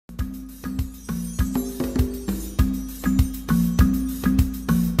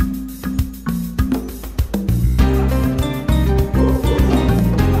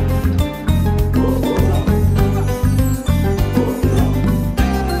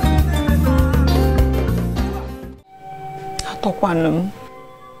Tokwanum.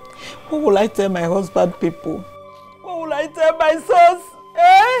 What will I tell my husband people? What will I tell my sons?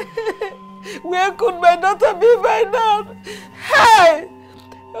 Eh? Where could my daughter be by now? Hey!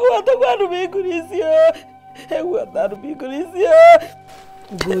 What about to be good is here? What to be good is here?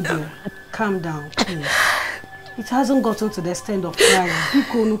 Good, calm down, please. It hasn't gotten to the extent of crying.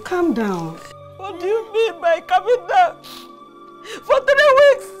 Biko, calm down. What do you mean by coming down? For 3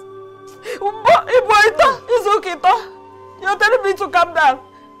 weeks? It's okay, you're telling me to calm down.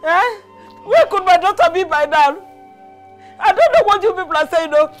 Eh? Where could my daughter be by now? I don't know what you people are saying,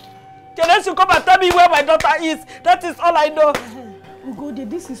 though. Unless you come and tell me where my daughter is. That is all I know. Ugode,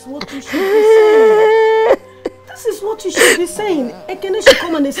 this is what you should be saying. This is what you should be saying. Ekene should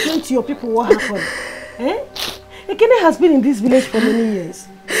come and explain to your people what happened. Eh? Ekene has been in this village for many years.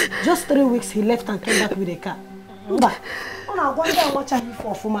 Just 3 weeks he left and came back with a car. Mba, I wonder what you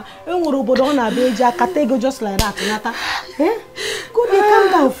for Fuma. Just like that. Eh? Go there, calm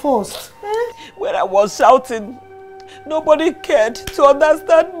down first. Eh? When I was shouting, nobody cared to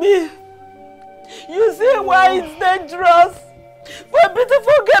understand me. You see why it's dangerous for a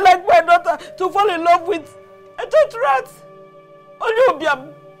beautiful girl like my daughter to fall in love with a church rat?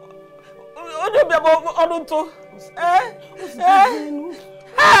 Onyobiam. Eh?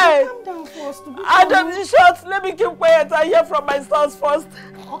 Hey! Adam, in short, let me keep quiet. I hear from my sons first.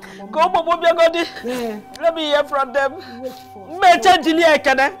 Go, Godi. Let me hear from them.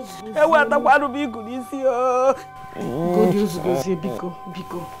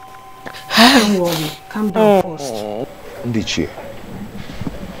 Biko. Don't worry. Calm down first. Ndichie,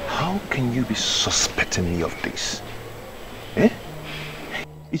 how can you be suspecting me of this? Eh?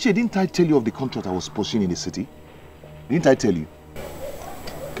 Ichie, didn't I tell you of the contract I was pursuing in the city? Didn't I tell you?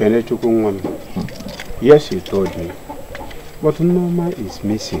 Yes, he told me. But Norma is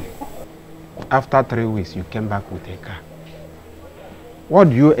missing. After 3 weeks, you came back with a car. What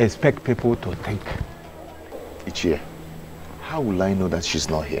do you expect people to think? Ichie, how will I know that she's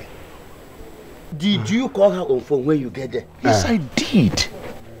not here? Did you call her on phone when you get there? Yes, I did.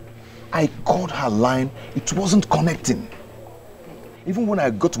 I called her line. It wasn't connecting. Even when I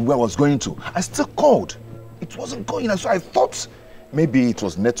got to where I was going to, I still called. It wasn't going. So I thought maybe it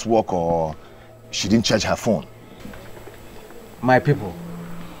was network or she didn't charge her phone. My people,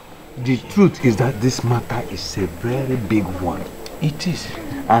 the truth is that this matter is a very big one. It is.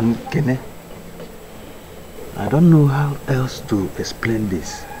 And Kene, I don't know how else to explain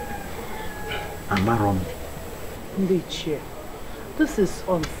this. Am I wrong? Ndichie, this is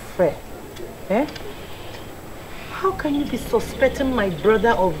unfair. Eh? How can you be suspecting my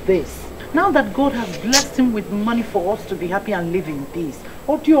brother of this? Now that God has blessed him with money for us to be happy and live in peace.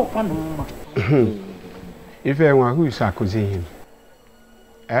 What do you want? If anyone who is accusing him,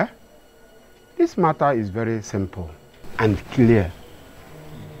 eh? This matter is very simple and clear.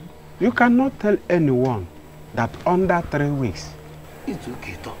 You cannot tell anyone that under 3 weeks, it's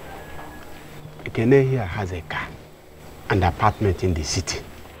okay, though. Ekene here has a car, an apartment in the city.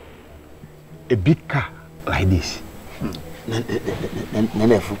 A big car like this. Huh?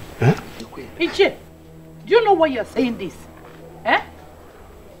 Ichie, do you know why you're saying this? Eh?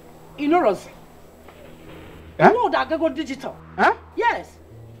 You know, Rose? You know that I go digital? Huh? Yes.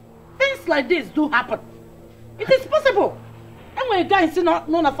 Things like this do happen. It is possible. And when a guy is not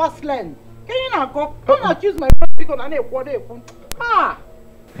known a fast lane, can you not go? Don't accuse my because I need a Ah!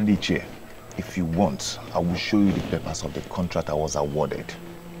 Ndichie, if you want, I will show you the papers of the contract I was awarded.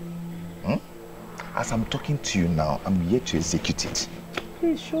 Hmm? As I'm talking to you now, I'm yet to execute it.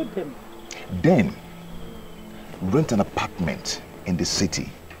 Please show them. Then, rent an apartment in the city.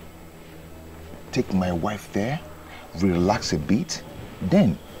 Take my wife there, relax a bit,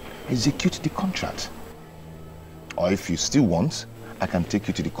 then execute the contract. Or if you still want, I can take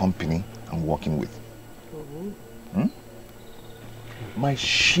you to the company I'm working with. Hmm? My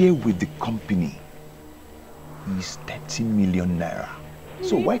share with the company is 30 million naira.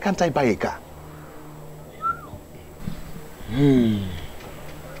 So why can't I buy a car?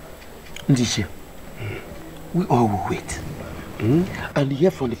 Ndichie, we all will wait. And hear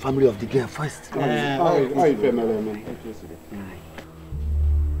from the family of the girl first.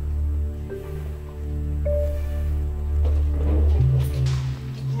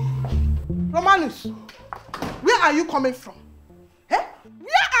 Romanus, where are you coming from? Eh?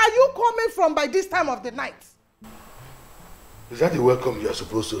 Where are you coming from by this time of the night? Is that the welcome you are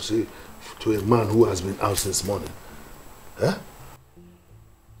supposed to say to a man who has been out since morning? Huh?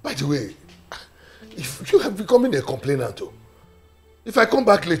 By the way, if you have becoming a complainant too. If I come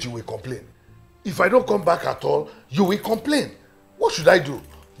back late, you will complain. If I don't come back at all, you will complain. What should I do?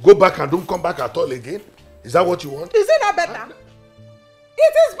 Go back and don't come back at all again? Is that what you want? Is it not better?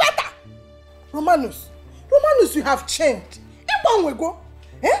 It is better. Romanus, you have changed. If we go,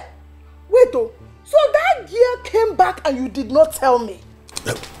 eh? Wait, oh. So that girl came back and you did not tell me.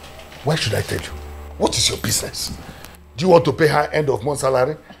 Why should I tell you? What is your business? Do you want to pay her end of month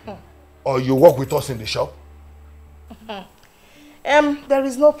salary? Or you work with us in the shop? There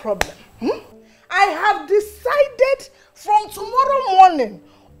is no problem. I have decided from tomorrow morning,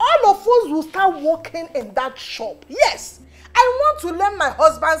 all of us will start working in that shop. Yes, I want to learn my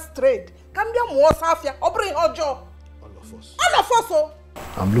husband's trade. Come here, more Safia, or bring her job. All of us. All of us, oh.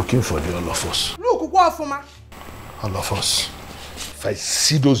 I'm looking for the all of us. Look, what for ma? All of us. If I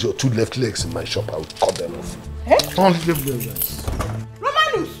see those your two left legs in my shop, I will cut them off. Eh? Only them legs.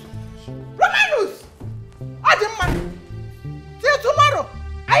 Romanus! Adimma! Till tomorrow,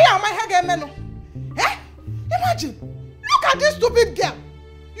 I am my hair menu. Eh? Imagine, look at this stupid girl.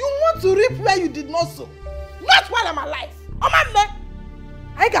 You want to reap where you did not sow. Not while I'm alive. Oh my man!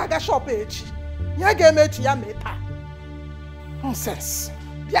 I got a shop age. Ya game it ya meta. Nonsense.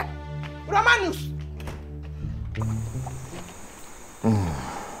 Yeah. Romanus.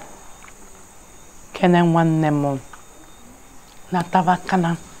 Kenen one nemo. Natava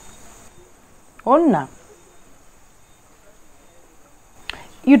kana. Onna.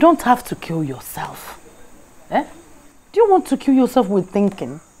 You don't have to kill yourself. Eh? Do you want to kill yourself with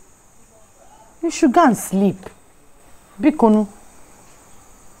thinking? You should go and sleep. Bikonu.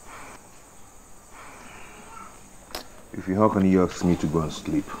 How can you ask me to go and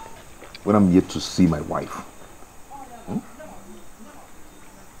sleep when I'm yet to see my wife?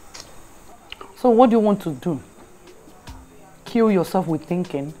 So what do you want to do? Kill yourself with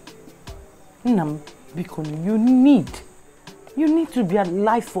thinking? Nam, Bikonu, you need to be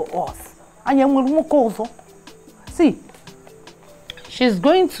alive for us. And see, she's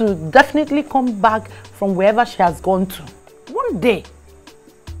going to definitely come back from wherever she has gone to. One day.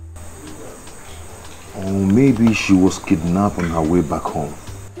 Or maybe she was kidnapped on her way back home.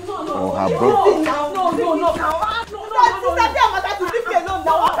 Or her brother.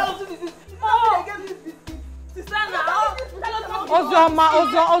 Ozoma.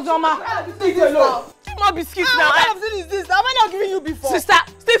 Give my biscuit now. What kind of thing is this? Have I not given you before? Sister,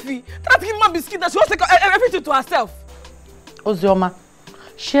 Steffi, try to give my biscuit that she wants to take everything to herself. Ozoma,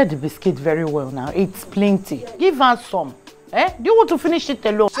 share the biscuit very well now. It's plenty. Give her some. Eh? Do you want to finish it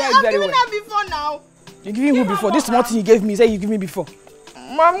alone? I have given her before now. You giving who before? This small thing you gave me, say you give me before.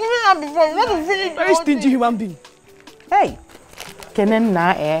 I'm giving her before. You want to finish very stingy human being. Hey, Kenen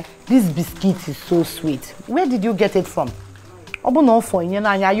na this biscuit is so sweet. Where did you get it from? Are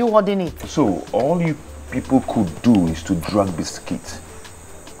you holding it? So all you people could do is to drag biscuit.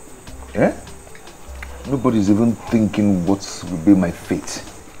 Eh? Nobody's even thinking what will be my fate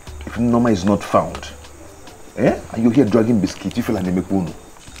if Norma is not found. Eh? And you're here dragging biscuit, you feel like Nemekunu.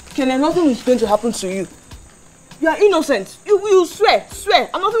 Kene, nothing is going to happen to you. You are innocent. You swear,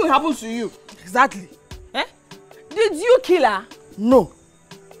 and nothing will happen to you. Exactly. Eh? Did you kill her? No.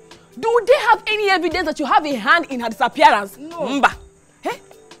 Do they have any evidence that you have a hand in her disappearance? No. Mba. Eh?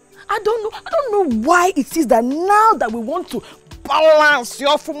 I don't know why it is that now that we want to balance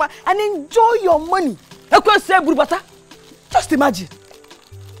your fuma and enjoy your money. Just imagine.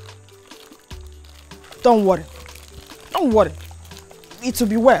 Don't worry. It will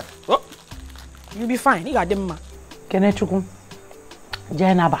be well. Oh. You'll be fine. You got them, ma. Kenechukwu,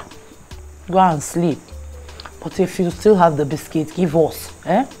 Jainaba, go and sleep. But if you still have the biscuit, give us.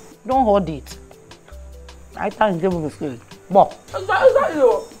 Eh? Don't hold it. I can't give you biscuit. But. Is that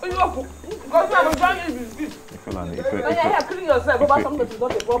you?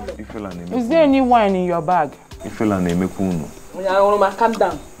 Is there any wine in your bag? Calm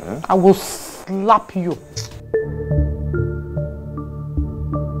down. I will slap you.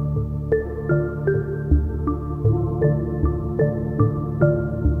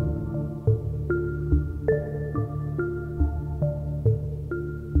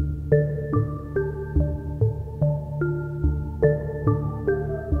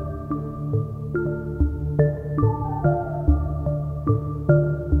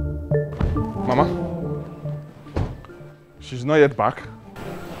 She's not yet back.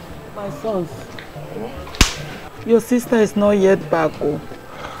 My sons, your sister is not yet back. Oh.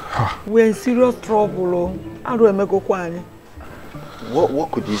 We're in serious trouble. Oh.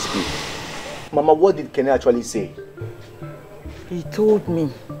 What could this be? Mama, what did Kenny actually say? He told me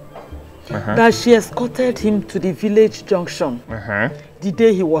that she escorted him to the village junction the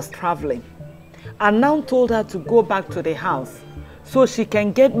day he was traveling, and now told her to go back to the house so she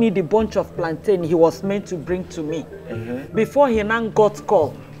can get me the bunch of plantain he was meant to bring to me before he now got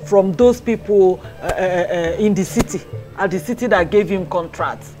call from those people in the city, at the city that gave him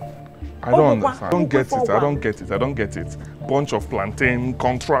contracts. I don't understand. I don't get it. I don't get it. I don't get it. Bunch of plantain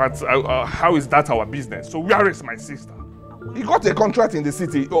contracts. How is that our business? So where is my sister? He got a contract in the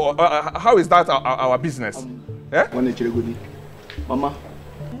city. How is that our business? Mama,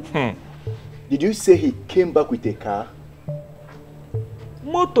 did you say he came back with a car?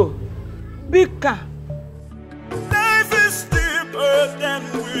 Moto, big car. Life is deeper than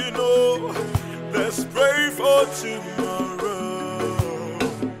we know. Let's pray for tomorrow.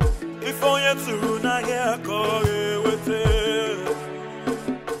 If only to na here call with it.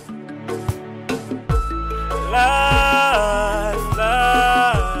 Life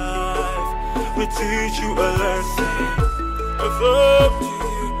will teach you a lesson. It's up to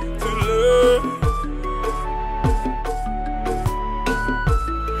you to learn.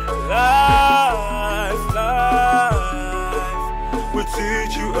 Life will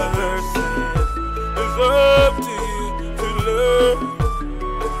teach you a lesson. It's up to you to learn.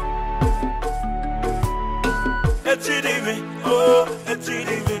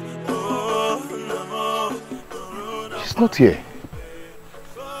 He's not here.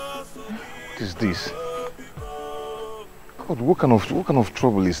 What is this? God, what kind of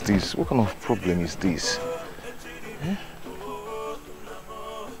trouble is this? What kind of problem is this? Eh?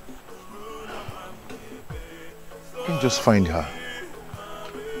 I can just find her.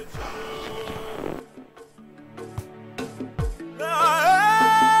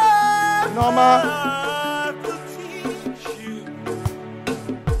 Norma!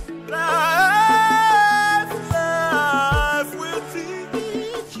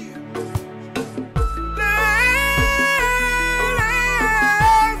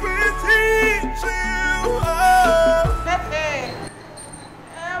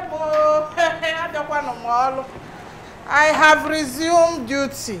 I have resumed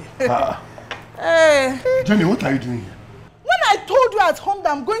duty. Hey. Jenny, what are you doing here? When I told you at home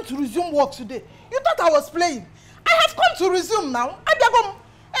that I'm going to resume work today, you thought I was playing. I have come to resume now.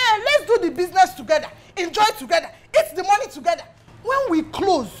 Hey, let's do the business together, enjoy together, eat the money together. When we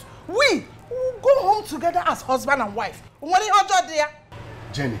close, we will go home together as husband and wife.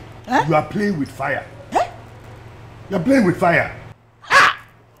 Jenny, you are playing with fire. You are playing with fire.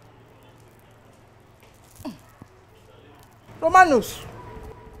 Romanus,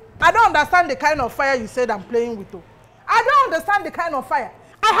 I don't understand the kind of fire you said I'm playing with. I don't understand the kind of fire.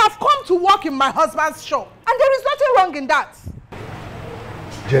 I have come to work in my husband's shop, and there is nothing wrong in that.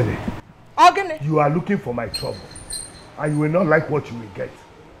 Jenny, Ogene, you are looking for my trouble, and you will not like what you will get.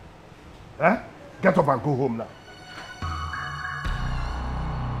 Eh? Get up and go home now.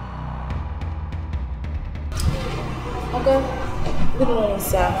 Okay. Good morning,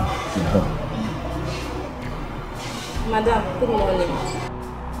 sir. Madam, good morning.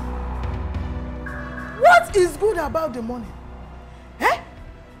 What is good about the morning? Eh?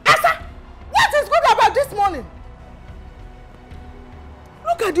 Asa, what is good about this morning?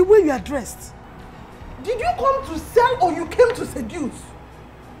 Look at the way you are dressed. Did you come to sell or you came to seduce?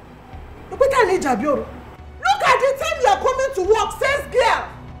 You better need Jabioro. Look at the time you are coming to work, says girl.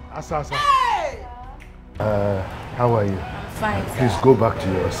 Asa. Hey! How are you? I'm fine, sir. Please go back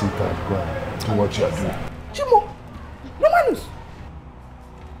to your seat and go and do what you are doing. Chimo, Romanus,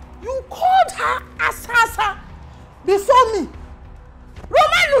 you called her Asasa before me.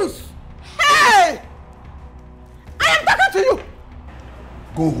 Romanus, hey! I am talking to you.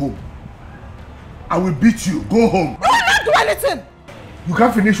 Go home. I will beat you. Go home. You will not do anything. You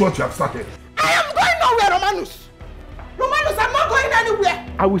can't finish what you have started. I am going nowhere, Romanus. Romanus, I'm not going anywhere.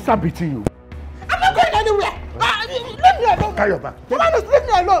 I will start beating you. I'm not going anywhere. Leave me alone. Carry your back. Romanus, leave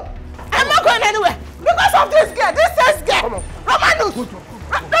me alone. I'm not going anywhere. Because of this girl, this sex girl. Come on. Romanus.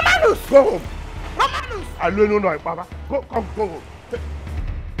 Romanus. Go home. Romanus. No, Baba. Go home.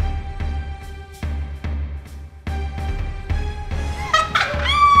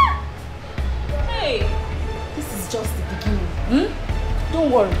 Hey, this is just the beginning. Don't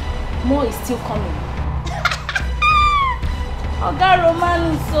worry, more is still coming. Oga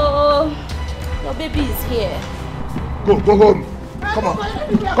Romanus, so your baby is here. Go home. Come on,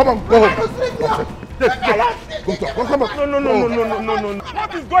 go home. Come on. No.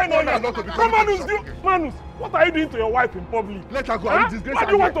 What is going on here? Manus, what are you doing to your wife in public? Let her go. Why do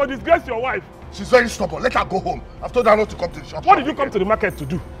you want to disgrace your wife? She's very stubborn. Let her go home. I've told her not to come to the shop. What did you come to the market to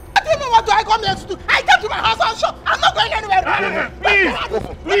do? I don't know what do I come here to do. I came to my house and shop. I'm not going anywhere.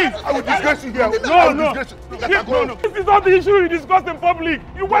 Please. I will disgrace you here. No. This is not the issue you discuss in public.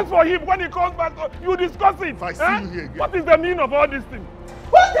 You wait for him. When he comes back, you discuss it. If I see you here again. What is the meaning of all these things?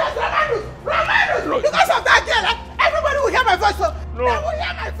 Who's this? Romanus! Because of that girl, everybody will hear my voice. So No. They will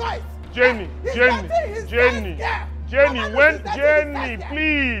hear my voice. Jenny,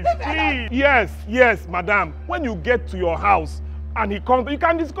 please. Yes, madam. When you get to your house and he comes, you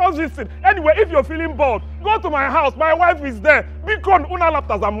can discuss this thing. Anyway, if you're feeling bored, go to my house. My wife is there. Because una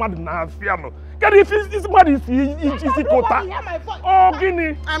laptas are mad na fiano. If it's mad, it's kota. Oh,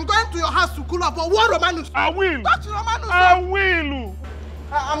 Guinea. I'm going to your house to cool off. But what Romanus? I will. Touch Romanus. I will.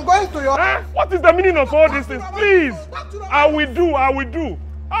 I'm going to your house. What is the meaning of all these things? Please. I will do.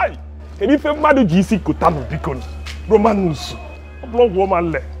 Aye. And if everybody GC Kotano Beacon, Romanus, blog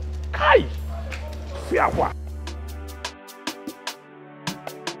woman le. Kai. Fiawa.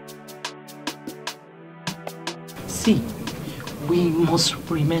 See, we must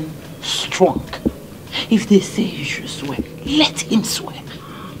remain strong. If they say he should swear, let him swear.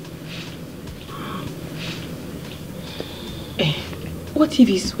 What if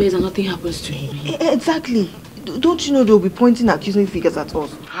he swears and nothing happens to him? Exactly. Don't you know they'll be pointing accusing fingers at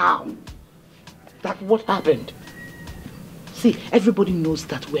us? How? That what happened? See, everybody knows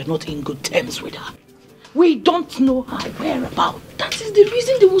that we're not in good terms with her. We don't know her whereabouts. That is the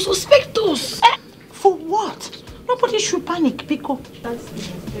reason they will suspect us. For what? Nobody should panic, Pico.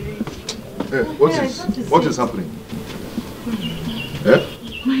 What is happening?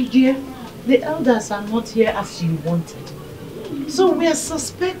 My dear, the elders are not here as you wanted. So we are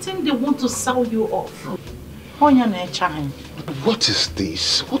suspecting they want to sell you off. What is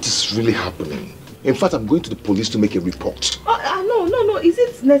this? What is really happening? In fact, I'm going to the police to make a report. No. Is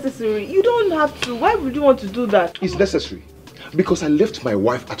it necessary? You don't have to. Why would you want to do that? It's necessary. Because I left my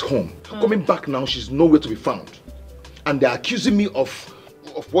wife at home. Coming back now, she's nowhere to be found. And they're accusing me of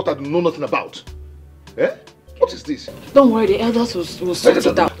what I know nothing about. What is this? Don't worry, the elders will sort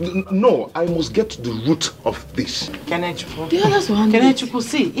it out. No, I must get to the root of this. The elders will handle it.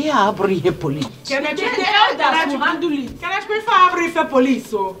 See, here I bring police. The elders will handle it. If I brief police,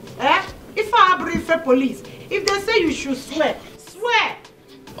 so if I brief police, if they say you should swear.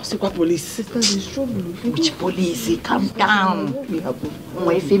 What's the police? Sister is trouble. Which police? Calm down.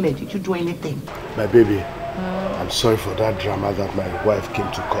 Did you do anything? My baby, I'm sorry for that drama that my wife came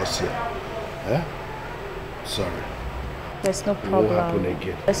to cause here. Sorry. There's no It problem. won't happen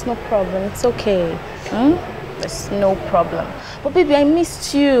again. There's no problem. It's okay. There's no problem. But baby, I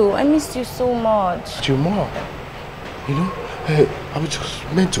missed you. I missed you so much. You more. You know, I was just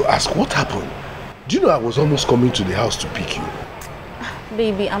meant to ask, what happened? Do you know I was almost coming to the house to pick you?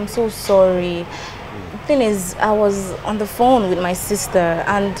 Baby, I'm so sorry. The thing is, I was on the phone with my sister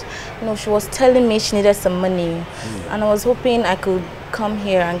and, she was telling me she needed some money. And I was hoping I could come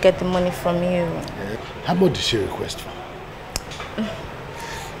here and get the money from you. How much did she request for?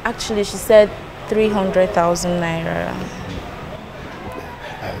 Actually, she said 300,000 naira.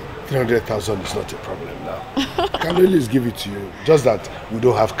 300,000 is not a problem now. I can always give it to you. Just that we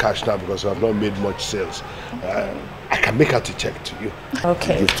don't have cash now because we have not made much sales. I can make out a check to you.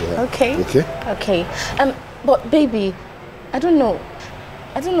 Okay. Give to her. Okay. But baby, I don't know.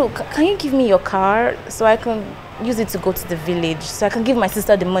 Can you give me your car so I can use it to go to the village so I can give my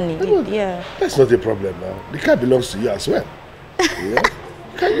sister the money? Yeah. That's not a problem now. The car belongs to you as well. Yeah.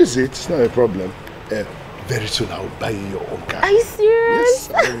 You can use it. It's not a problem. Very soon I will buy you your own car. Are you serious?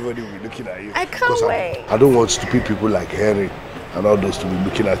 Yes. Everybody will be looking at you. I can't wait. I don't want stupid people like Henry and all those to be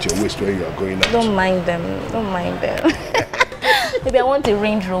looking at your waist when you are going out. Don't mind them. Maybe I want a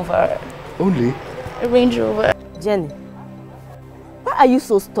Range Rover. Only? A Range Rover. Jenny, why are you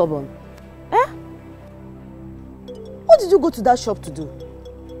so stubborn? What did you go to that shop to do?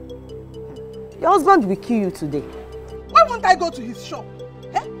 Your husband will kill you today. Why won't I go to his shop?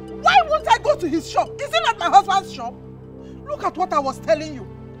 Why won't I go to his shop? Is it not my husband's shop? Look at what I was telling you.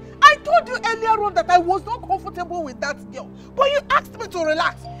 I told you earlier on that I was not comfortable with that girl. But you asked me to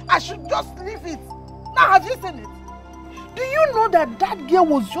relax. I should just leave it. Now have you seen it? Do you know that that girl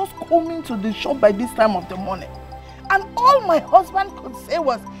was just coming to the shop by this time of the morning? And all my husband could say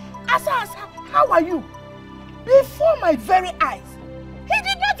was, Asa, how are you? Before my very eyes. He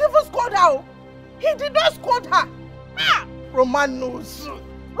did not even scold her. He did not scold her. Romanus.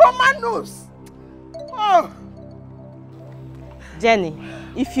 Oh. Jenny,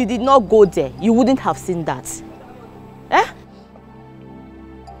 if you did not go there, you wouldn't have seen that. I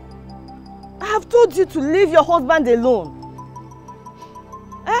have told you to leave your husband alone.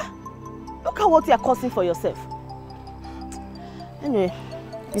 Look at what you are causing for yourself. Anyway,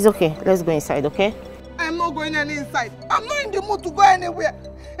 it's okay. Let's go inside, okay? I'm not going any inside. I'm not in the mood to go anywhere.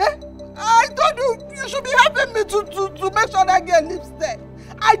 I told you, you should be helping me to make sure that girl lives there.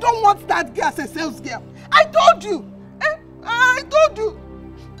 I don't want that girl as a sales girl. I told you. I told you.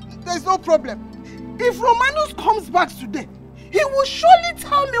 There's no problem. If Romanus comes back today, he will surely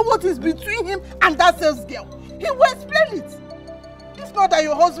tell me what is between him and that sales girl. He will explain it. If not that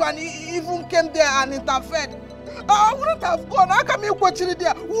your husband even came there and interfered, I wouldn't have gone. How come you watch it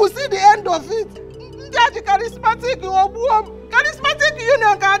there? We'll see the end of it. There's a charismatic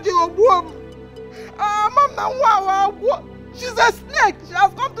union Mom, she's a snake. She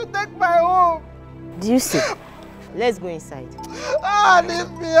has come to take my home. Do you see? Let's go inside.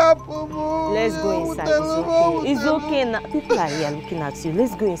 Leave me up, Mumu. Let's go inside. It's okay now. People are here looking at you.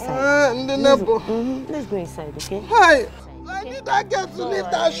 Let's go inside. Let's go inside, okay? Hi. I need that girl to leave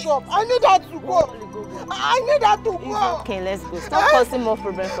that shop. I need her to go. I need her to go. It's okay, let's go. Stop causing more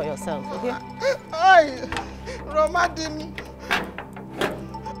problems for yourself, okay? Hi. Romadin.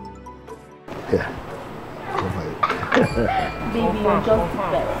 Yeah. Baby, you're just the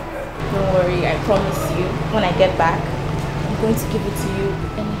best. Don't worry, I promise you, when I get back, I'm going to give it to you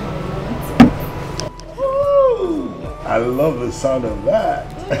anyhow you want it. I love the sound of that.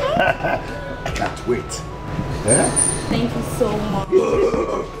 I can't wait. Yeah? Thank you so much.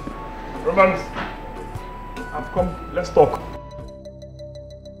 Romance, I've come. Let's talk.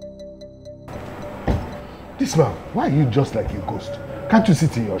 This man, why are you just like a ghost? Can't you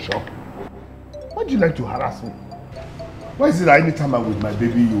sit in your shop? Why do you like to harass me? Why is it that anytime I'm with my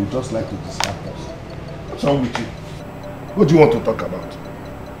baby, you just like to disturb us? What's wrong with you? What do you want to talk about?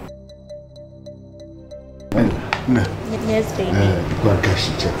 Yes, baby. Go and cash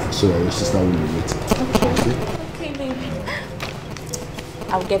the check so that your sister will be waiting. Okay, baby.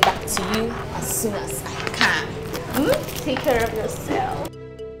 I'll get back to you as soon as I can. Take care of yourself.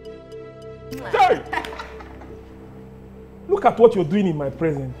 Hey! Look at what you're doing in my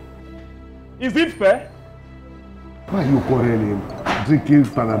presence. Is it fair? Why are you quarreling? Drinking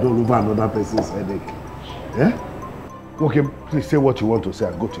Panadol over another person's headache? Yeah? Okay, please say what you want to say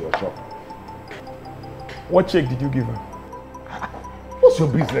and go to your shop. What check did you give her? What's your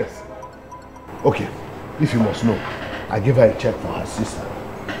business? Okay, if you must know, I gave her a check for her sister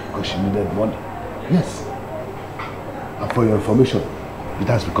because she needed money. Yes. And for your information,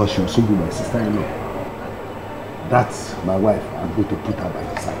 that's because she will soon be my sister-in-law. That's my wife. I'm going to put her by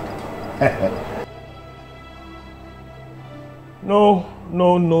the side. No.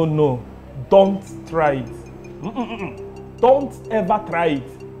 Don't try it. Don't ever try it.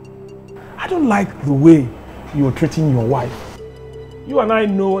 I don't like the way you're treating your wife. You and I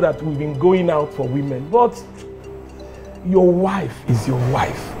know that we've been going out for women, but your wife is your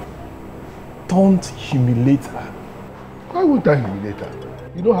wife. Don't humiliate her. Why would I humiliate her?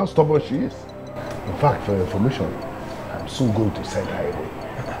 You know how stubborn she is. In fact, for your information, I'm soon going to send her away.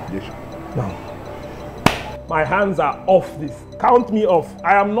 No. My hands are off this. Count me off.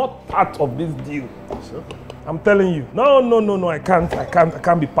 I am not part of this deal. So? I'm telling you. No. I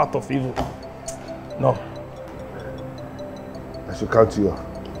can't be part of evil. No. I should count you off.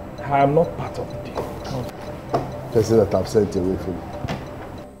 I am not part of the deal. No. Person that I've sent away from you.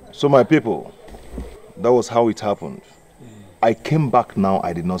 So my people, that was how it happened. I came back now,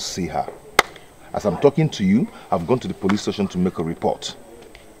 I did not see her. As I'm talking to you, I've gone to the police station to make a report.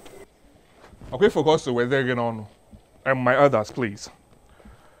 Okay, for God's sake, we're there again on. And my elders, please.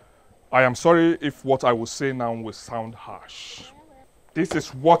 I am sorry if what I will say now will sound harsh. This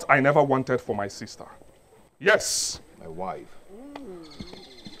is what I never wanted for my sister. Yes. My wife.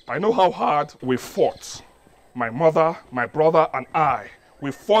 I know how hard we fought. My mother, my brother, and I.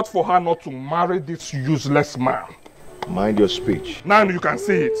 We fought for her not to marry this useless man. Mind your speech. Now you can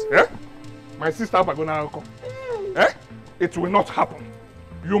see it. Eh? My sister, eh? It will not happen.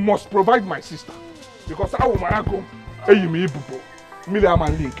 You must provide my sister. Because I will go. You didn't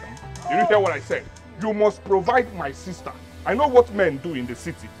hear what I said. You must provide my sister. I know what men do in the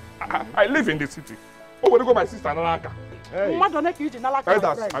city. I live in the city. Oh, where go my sister Nalaka? Hey.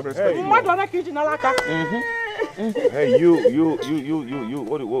 I respect you. Hey, you,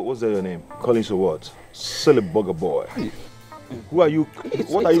 what's your name? Collins or what? Silly bugger boy. Who are you?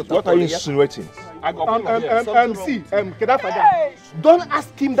 What are you insinuating? See, Kedafada, don't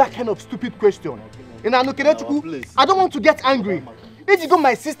ask him that kind of stupid question. I don't want to get angry. If you got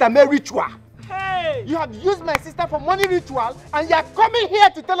my sister, my ritual. Hey! You have used my sister for money ritual, and you are coming here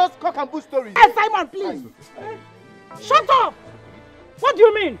to tell us cock and bull stories. Hey, Simon, please. Shut up! What do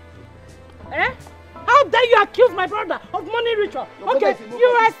you mean? Eh? How dare you accuse my brother of money ritual? Okay,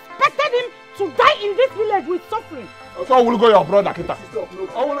 you expected him to die in this village with suffering. So will go your brother, Kita.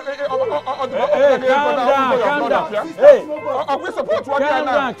 Calm down. Hey, calm down.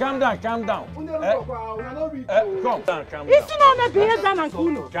 Calm down. Is he not a behavior and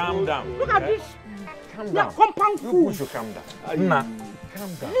cool? Calm down. Look at this. Calm down. Compound food. You should calm down. Calm down.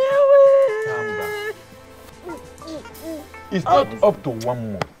 Calm down. It's not up to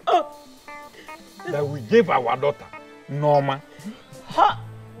 1 month that we gave our daughter, Norma,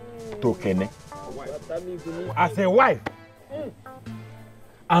 to Kene as a wife.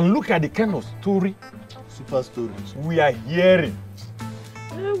 And look at the kind of super stories we are hearing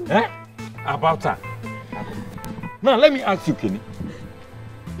about her. Now let me ask you, Kenny,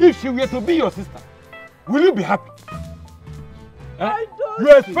 if she were to be your sister, will you be happy? You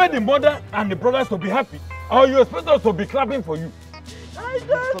expect the mother and the brothers to be happy, or you expect us to be clapping for you?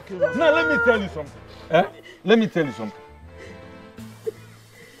 Now let me tell you something. Let me tell you something.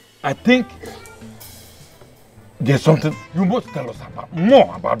 I think there's something you must tell us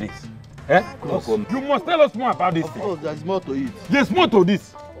more about this. You must tell us more about this. Of course, there's more to it. There's more to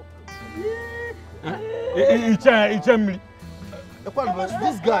this. This guy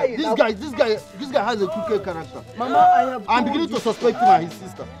has a crooked character. Mama, I'm beginning to suspect him and his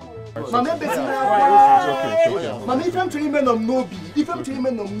sister. Mama, if I'm telling men of Nobi, you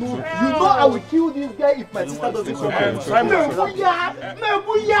know I will kill this guy if my sister doesn't come.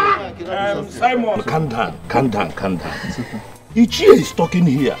 Simon, calm down. Ichie is talking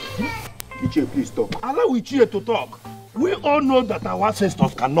here. Ichie, please talk. Allow Ichie to talk. We all know that our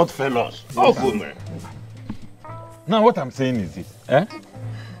ancestors cannot fail us. Oh, good man. Now what I'm saying is this,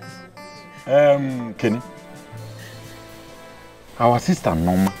 Kenny, our sister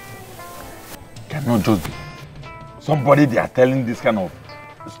Norma cannot just be somebody they are telling this kind of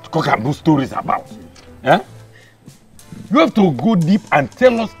cock and bull stories about. You have to go deep and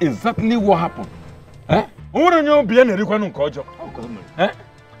tell us exactly what happened.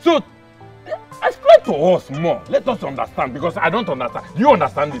 So explain to us more. Let us understand, because I don't understand. You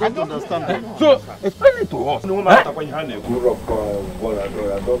understand it? I don't understand. So explain it to us. I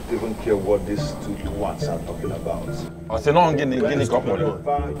don't even care what these two ones are talking about. I say no, you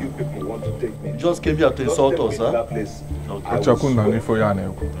people want to take me. Just came here to insult us, huh?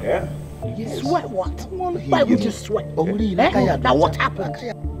 You swear what? Why would you swear? Now what happened?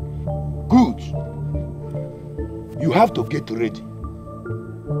 Good. You have to get ready.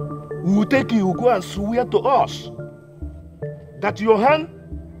 We will take you, go and swear to us that your hand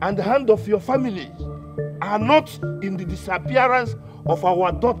and the hand of your family are not in the disappearance of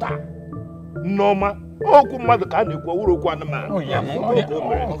our daughter, Norma.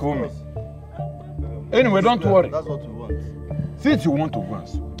 Anyway, don't worry. That's what we want. Since you want to go and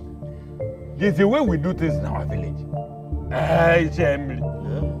swear, there's a way we do things in our village.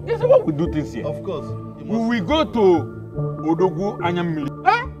 There's a way we do things here. Of course. We go to Odogu Anyamili.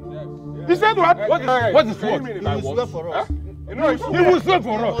 He said what? What is what? He will swear for us. He will swear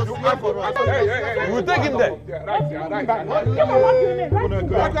for us. We will take him there.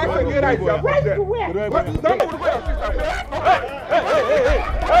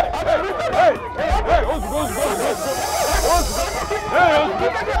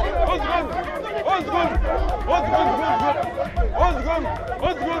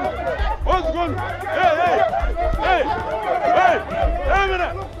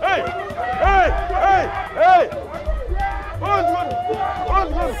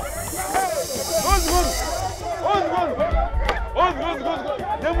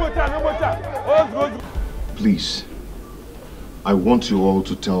 Please, I want you all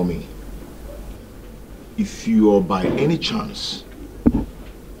to tell me if you are by any chance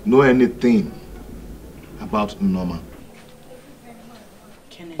know anything about Norma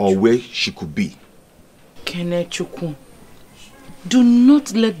or where she could be. Kenechukwu, do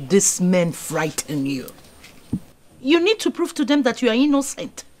not let these men frighten you. You need to prove to them that you are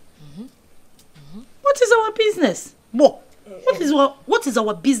innocent. What is our business? What is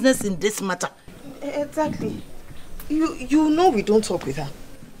our business in this matter? Exactly. You know we don't talk with her.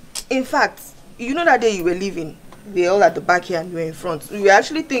 In fact, you know that day you were leaving, we were all at the back here and you were in front. We were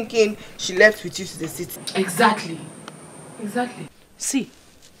actually thinking she left with you to the city. Exactly. See,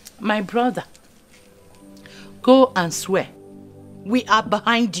 my brother, go and swear. We are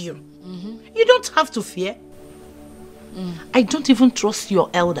behind you. You don't have to fear. I don't even trust your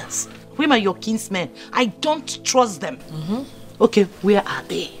elders. Where are your kinsmen? I don't trust them. Okay, where are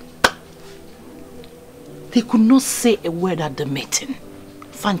they? They could not say a word at the meeting.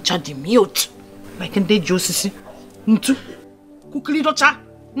 Fancha the mute. Like in the Josisi. Ntu. Kukuli docha.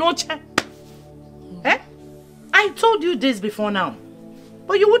 No cha. I told you this before now.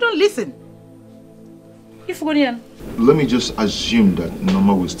 But you wouldn't listen. Let me just assume that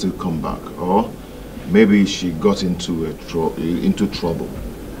Norma will still come back, or maybe she got into trouble.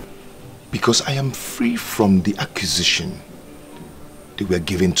 Because I am free from the accusation they were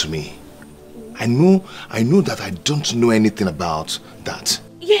giving to me. I know that I don't know anything about that.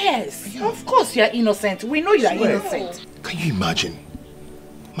 Yes. Of course you are innocent. We know you are innocent. Can you imagine?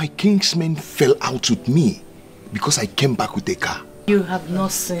 My kingsmen fell out with me because I came back with a car. You have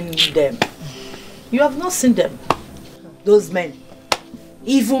not seen them. You have not seen them. Those men.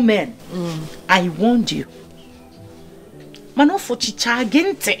 Evil men. I warned you. Mano for chicha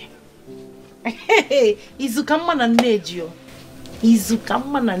gente. Hey, Izukama na neji yo.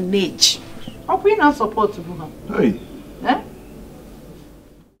 Izukama na neji. How can you not support to her? Hey. Eh?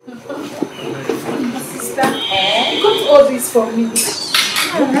 Sister, you got all this for me.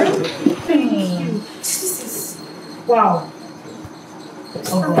 Thank you. This is wow.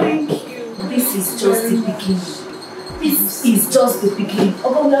 Oh, thank you. This is just the beginning. This is just the beginning.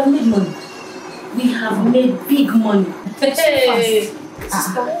 Oh, we have made money. We have made big money. Hey,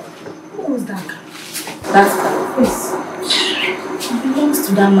 sister, who was that guy? That's the face. It belongs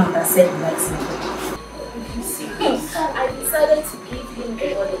to that man that said he likes me. I decided to give him the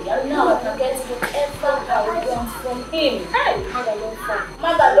money, and now I can get whatever I want from him. Hey,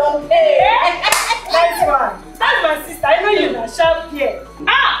 Mother don't pay. Nice one. That's my sister. I know you're not sharp here.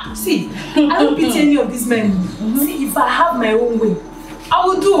 Ah, see, I don't pity any of these men. See, if I have my own way, I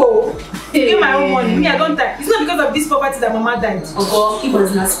will do. Get my own money. Me, I don't die. It's not because of this poverty that Mama died. Oh, he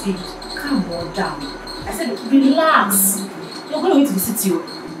was not speak. Calm down. I said, relax. You're going to the city.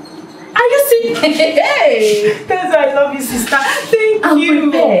 Are you sick? Hey! That's why I love you, sister. Thank you.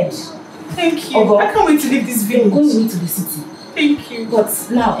 Prepared. Thank you. I can't wait to leave this village. We're going to the city. Thank you. But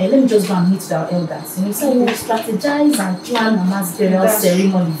now, let me just go and meet our elders. You know, so we'll strategize and plan Mama's burial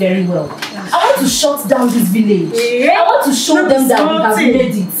ceremony very well. I want to shut down this village. I want to show them that we have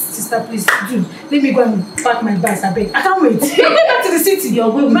made it. Sister, please, do. Let me go and pack my bags. I beg. I can't wait. Let me back to the city.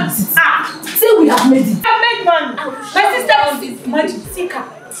 You're going to the city. Say we have made it. I made money. My sister is magic. See car.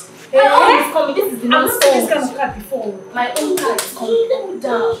 My own is coming. This is the I've not seen this kind of of car before. My own car is coming. Calm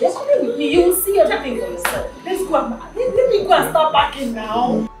down. They're coming with me. You will see everything for yourself. Let's go. Let me go and start packing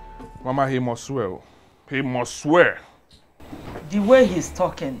now. Mama, he must swear. He must swear. The way he's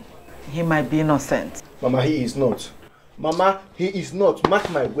talking, he might be innocent. Mama, he is not. Mama, he is not. Mark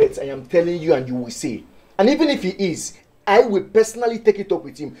my words, I am telling you and you will see. And even if he is, I will personally take it up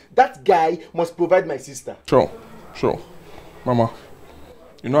with him. That guy must provide my sister. Sure. Mama,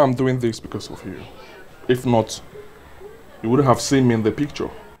 you know I'm doing this because of you. If not, you wouldn't have seen me in the picture.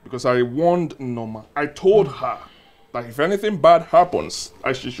 Because I warned Norma. I told her that if anything bad happens,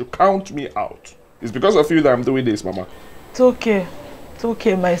 she should count me out. It's because of you that I'm doing this, Mama. It's okay. It's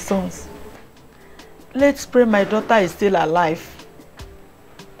okay, my sons. Let's pray my daughter is still alive.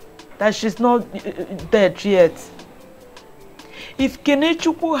 That she's not dead yet. If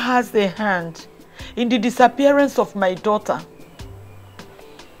Kenechukwu has a hand in the disappearance of my daughter,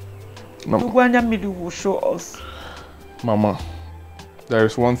 Ugwanyamili will show us. Mama, there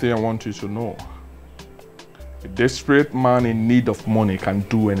is one thing I want you to know. A desperate man in need of money can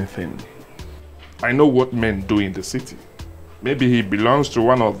do anything. I know what men do in the city. Maybe he belongs to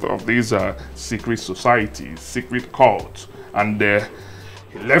one of these secret societies, secret cults, and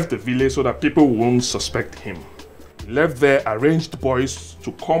he left the village so that people won't suspect him. He left there arranged boys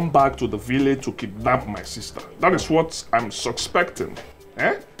to come back to the village to kidnap my sister. That is what I'm suspecting.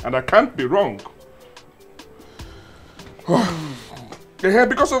 And I can't be wrong.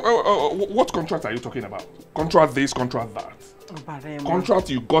 Because of what contract are you talking about? Contract this, contract that. Contract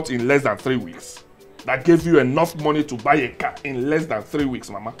you got in less than 3 weeks. That gave you enough money to buy a car in less than 3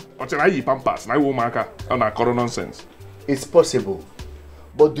 weeks, Mama. Nonsense. It's possible.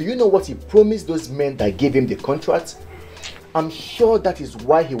 But do you know what he promised those men that gave him the contract? I'm sure that is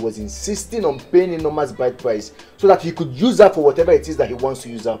why he was insisting on paying Norma's bride price, so that he could use her for whatever it is that he wants to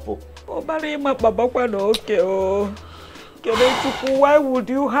use her for. Why would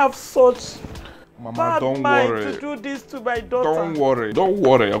you have such Mama, bad don't mind worry. to do this to my daughter? Don't worry. Don't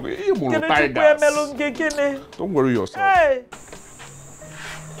worry yourself. Hey.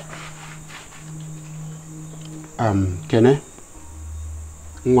 Kene?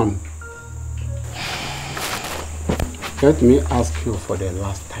 Ngwam. Let me ask you for the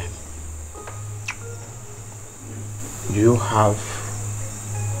last time. Do you have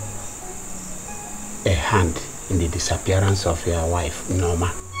a hand in the disappearance of your wife,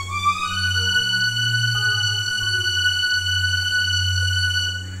 Norma?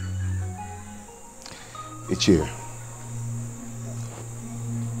 Ichie,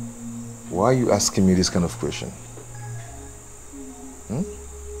 why are you asking me this kind of question?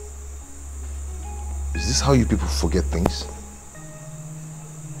 Is this how you people forget things?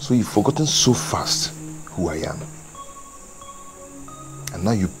 So you've forgotten so fast who I am. And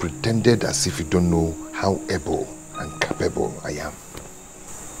now you pretended as if you don't know how able and capable I am.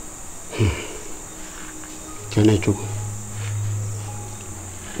 Kenechu,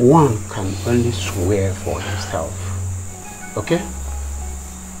 one can only swear for himself. Okay?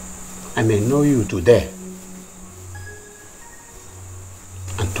 I may know you today,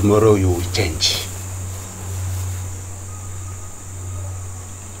 and tomorrow you will change.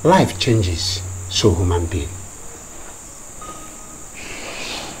 Life changes, so human being.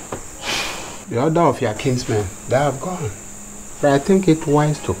 The other of your kinsmen, they have gone. But I think it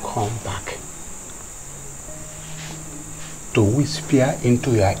wise to come back, to whisper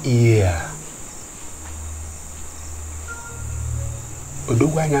into your ear.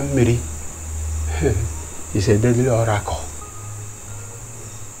 Odogwanya Miri is a deadly oracle.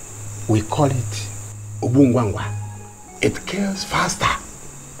 We call it Obungwangwa. It kills faster.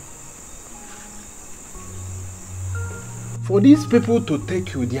 For these people to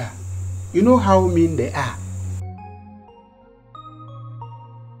take you there, you know how mean they are.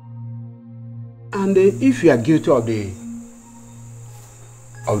 And if you are guilty of the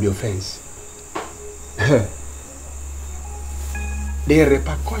offense, the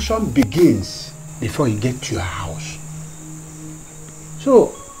repercussion begins before you get to your house. So,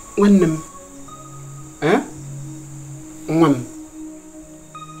 when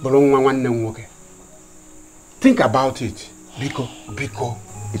think about it, Biko.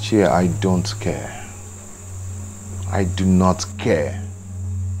 Ichie, I don't care. I do not care.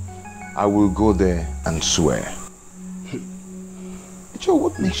 I will go there and swear. Ichie,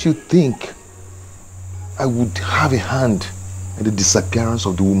 what makes you think I would have a hand in the disappearance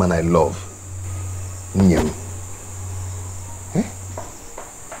of the woman I love? Nyem. Eh?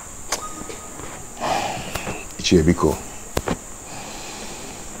 Ichie, Biko.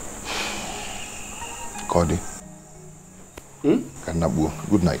 Cody. Kanabu,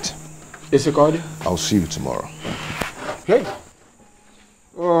 good night. Is it Cody? I'll see you tomorrow. Hey.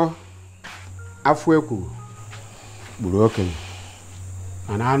 Oh, Afweku. Buroken.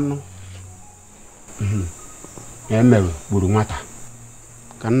 Anano. Emeru, Burumata.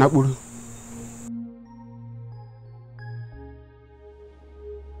 Kanaburu.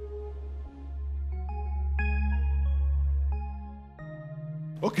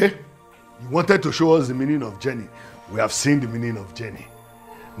 Okay. You wanted to show us the meaning of Jenny. We have seen the meaning of Jenny.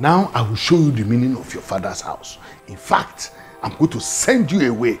 Now I will show you the meaning of your father's house. In fact, I'm going to send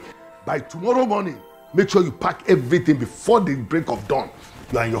you away. By tomorrow morning, make sure you pack everything before the break of dawn.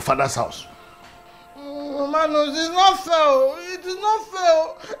 You are in your father's house. Manu, it is not fair. It is not fair.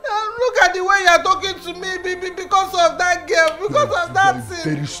 Look at the way you are talking to me because of that girl, because of that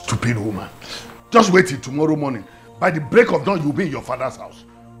thing. Very stupid woman. Just wait till tomorrow morning. By the break of dawn, you'll be in your father's house.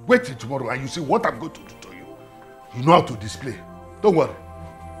 Wait till tomorrow and you see what I'm going to do to you. You know how to display. Don't worry.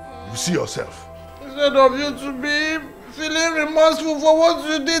 You see yourself. Instead of you to be feeling remorseful for what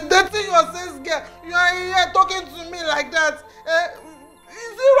you did, dating your sis girl, you are here talking to me like that.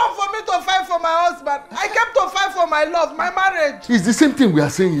 Is it wrong for me to fight for my husband? I came to fight for my love, my marriage. It's the same thing we are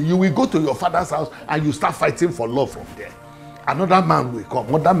saying. You will go to your father's house and you start fighting for love from there. Another man will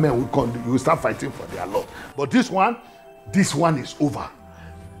come, other men will come, you will start fighting for their love. But this one is over.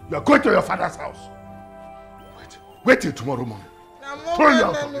 You are going to your father's house. Wait till tomorrow morning. I'm not going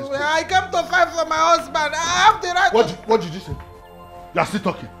anywhere. I came to fight for my husband. I have the right What did you say? You are still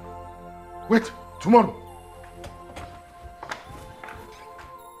talking. Wait, tomorrow.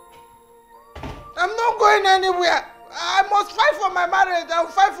 I'm not going anywhere. I must fight for my marriage. I'll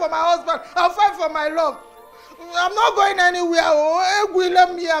fight for my husband. I'll fight for my love. I'm not going anywhere.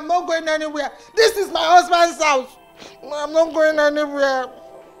 I'm not going anywhere. This is my husband's house. I'm not going anywhere.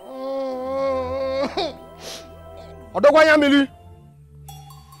 Odogwanya Mili.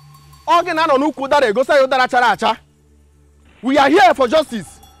 We are here for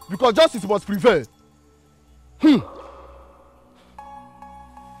justice because justice must prevail.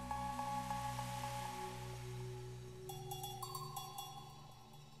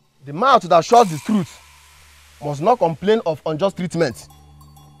 The mouth that shows the truth must not complain of unjust treatment.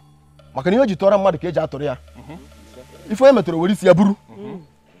 Makaniyo jitora mmadụ ka eji atụrụ ya. If onye metụrụ were isi ya buru.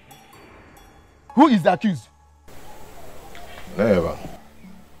 Who is the accused? Never.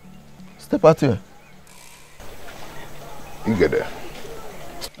 Step out here. You get there.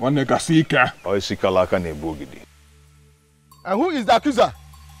 One nigga sika. Or sikalaka nebogidi. And who is the accuser?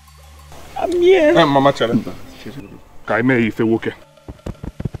 I'm here. Mama Chalenta. Kaime ife woke.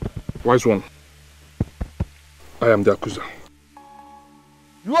 Wise one. I am the accuser.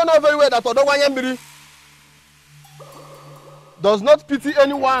 You know very well that Odogwanya Miri does not pity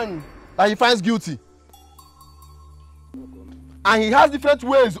anyone that he finds guilty. And he has different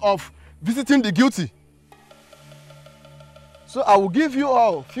ways of visiting the guilty. So I will give you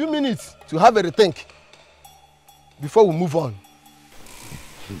all a few minutes to have a rethink. before we move on.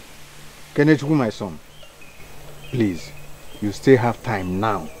 Kenneth, my son, please, you still have time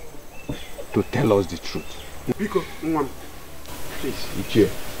now to tell us the truth. Biko, please, Ichie,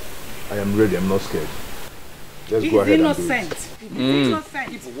 I am ready. I'm not scared. Let's go ahead and do it. He's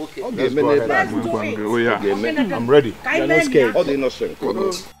innocent. Let's do it. Oh, yeah. I'm ready. You're not scared. All the innocent.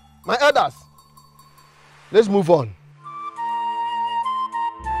 My elders, let's move on.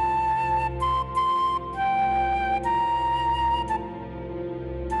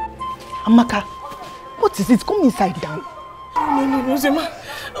 Amaka, what is it? Come inside down. No,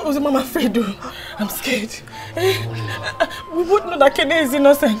 Ozema, I'm afraid. I'm scared. We both know that Kene is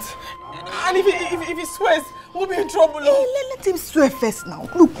innocent. And if he swears, we'll be in trouble. Let him swear first now.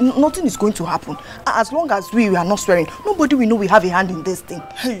 Look, nothing is going to happen. As long as we are not swearing, nobody will know we have a hand in this thing.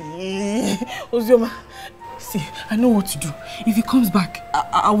 Hey, Ozema, see, I know what to do. If he comes back,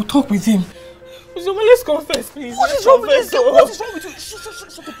 I will talk with him. Ozema, let's confess, please. What is wrong with you? What is wrong with you?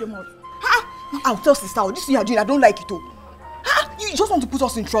 Shut up your mouth. I'll tell sister, this thing you are doing, I don't like it too. You just want to put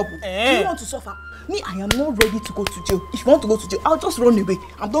us in trouble. Do you want to suffer? Me, I am not ready to go to jail. If you want to go to jail, I'll just run away.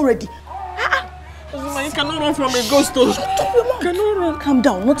 I'm not ready. Ozema, you cannot run from a ghost. Shut up your mouth. Cannot run. Calm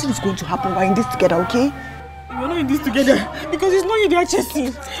down. Nothing is going to happen. We're in this together, okay? We're not in this together because it's not you they are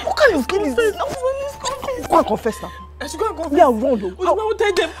chasing. What kind of thing is this? Go and confess now. I should go and confess. Yeah, run. Ozema, I will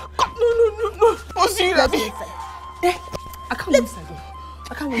tell them. No. Ozema, let's go inside. I can't go inside.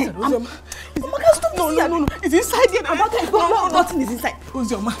 I can't go inside. Ozema. Amaka, stop. No. It's inside here. Amaka, no, nothing is inside.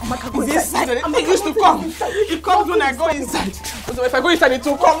 Ozema, Amaka, go it's inside. inside. It used to come. It comes when I go inside. Ozema, if I go inside, it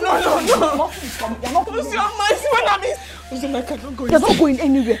will come. No. Nothing is coming. You're not going inside. Ozema, see what I mean? Ozema, I cannot go inside. You're not going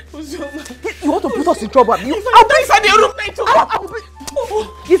anywhere. Ozema. You want to put us in trouble? If I go inside the room, it will come.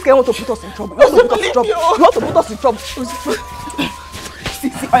 This guy want to put us in trouble. You want to put us in trouble. You want to put us in trouble. See,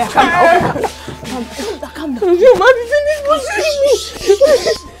 oh yeah, calm down. Ozema, this thing is pushing me.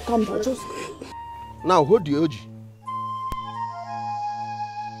 Calm down, just. Now hold the OG.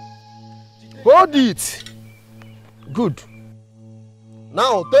 Hold it. Good.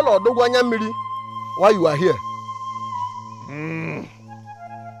 Now tell Odogwanya Miri why you are here.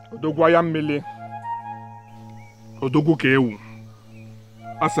 Odogwanya Mili. Odogwu ka ewu.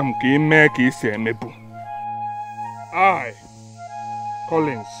 Asam ka ime ka isi emebu. I,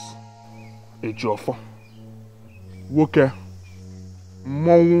 Collins, Ejiofo. Woke.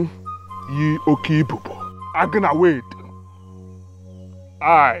 Mmọnwụ yi oke ibubo. Agna wait.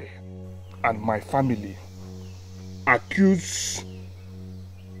 I and my family accuse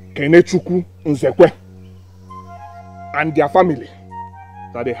Kenechukwu Nzekwe and their family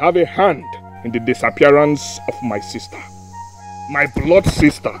that they have a hand in the disappearance of my sister. My blood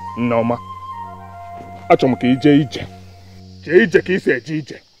sister, Noma. Achom ka ije. Ije ka ise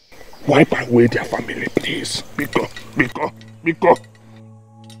ije. Wipe away their family, please. Biko.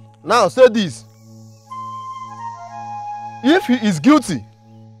 Now say this. If he is guilty,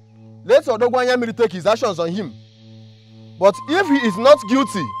 let Odogwanya Miri take his actions on him. But if he is not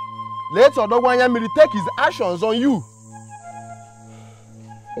guilty, let Odogwanya Miri take his actions on you.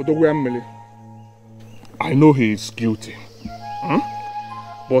 Odogwanya Miri, I know he is guilty.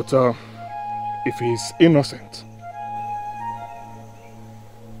 But if he is innocent,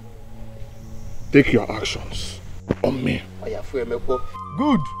 take your actions on me.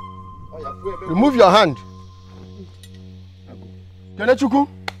 Good. Remove your hand. Kenechukwu,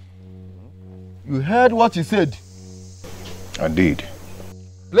 you heard what he said. I did.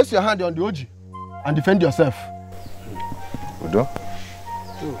 Place your hand on the OG and defend yourself. Udo?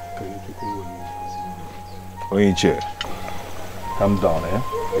 Onyiche, calm down, eh?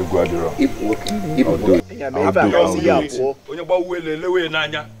 You go the wrong. I'll do it.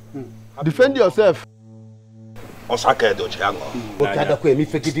 Defend yourself. I,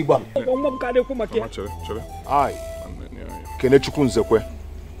 Kenechukwu Nzekwe,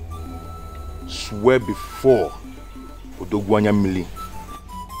 swear before Odogwanya Mili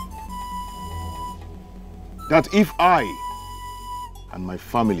that if I and my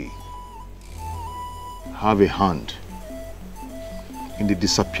family have a hand in the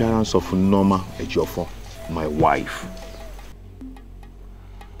disappearance of Noma Ejiofo, my wife,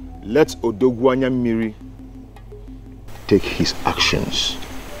 let Odogwanya Miri take his actions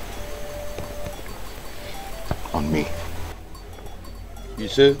on me. You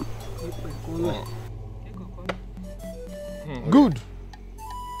say? Good.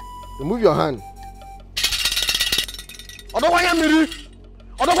 Remove your hand. Odogwanya Miri!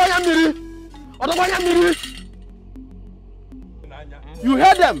 Odogwanya Miri! Odogwanya Miri! You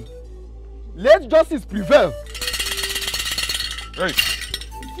heard them. Let justice prevail.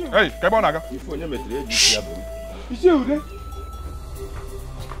 Hey, come on, Naga.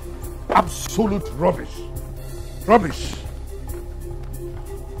 Absolute rubbish. Rubbish.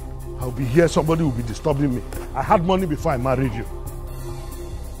 I'll be here, somebody will be disturbing me. I had money before I married you.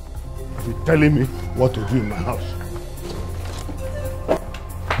 You'll be telling me what to do in my house.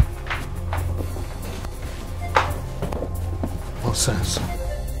 Nonsense.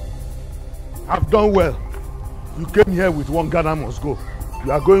 I've done well. You came here with one Ghana must go.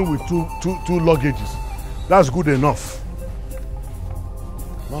 You are going with two luggages. That's good enough.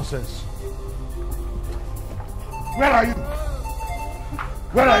 Nonsense. Where are you?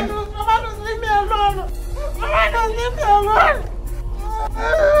 Where are you? Mama, just leave me alone. Mama, just leave me alone.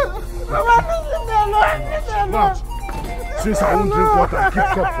 Mama, just leave me alone. Leave me alone. Not. Since I won't drink water, I keep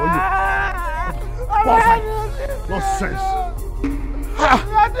cup for you. Nonsense.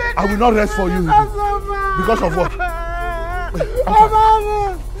 I will not rest for you. Because of what?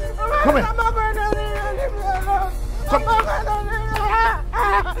 Come here. Come.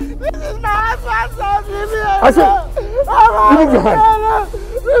 This is my husband's house. Leave me alone. I said, remove your hand.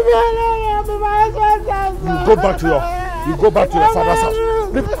 Leave me alone. My husband's house. You go back to your father's house.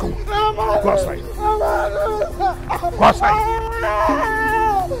 Come on. Go outside. Go outside.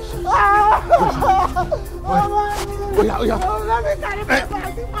 Oh yeah. Let me carry my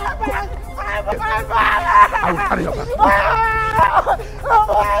bag. I will carry your bag.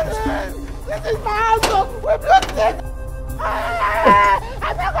 This is my house. We blocked it.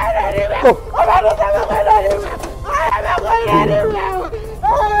 I'm not going anywhere. Go. I'm not going anywhere. I'm not going anywhere.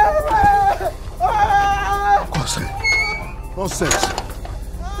 Go outside. Nonsense.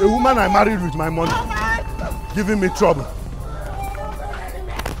 A woman I married with my money, giving me trouble.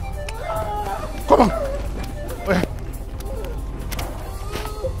 Come on.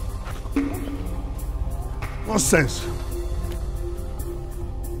 Nonsense.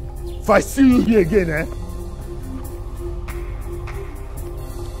 If I see you here again,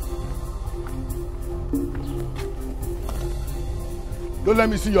 don't let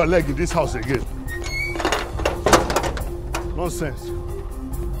me see your leg in this house again. Nonsense.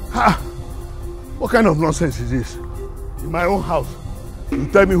 Ha! What kind of nonsense is this? In my own house, you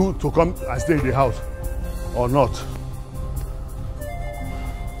tell me who to come and stay in the house or not.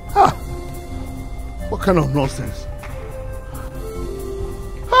 Ha! What kind of nonsense?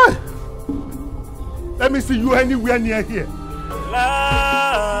 Hi! Let me see you anywhere near here.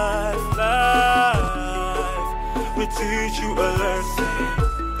 Life will teach you a lesson.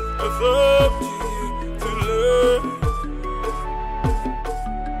 It's up to you to learn.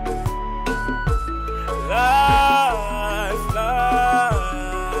 Life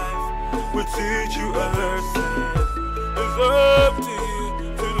will teach you a lesson. It's up to you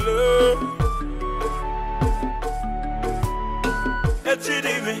to learn.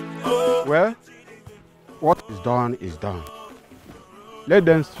 Well, what is done is done. Let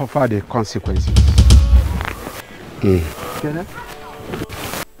them suffer the consequences. Kenneth,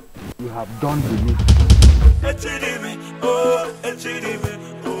 you have done the need.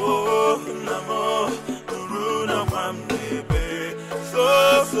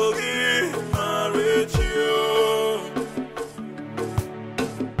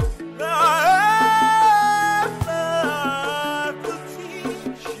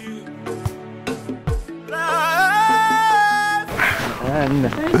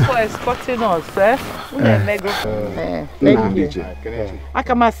 Thanks for escorting us, eh? Thank you. I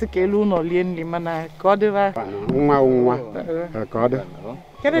come ask you no lienli mana kodeva.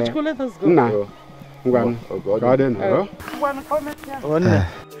 Can I let us go? No. Garden.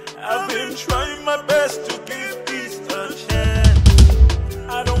 I've been trying my best to give peace a chance.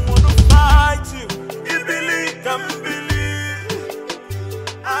 I don't want to fight you. You believe, can believe.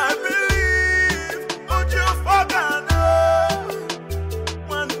 I believe what your father knows.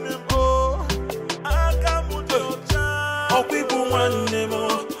 One more, I come with your child. Oh, people want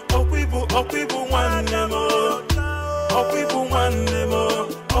more. Oh, people want more. Oh, people want more.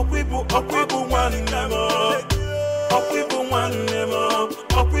 Oh, people want more. Oh, people want more.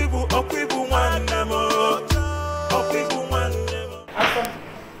 Oh, people want more. Oh, people want more.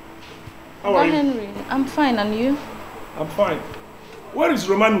 How are you? Henry, I'm fine, and you? I'm fine. Where is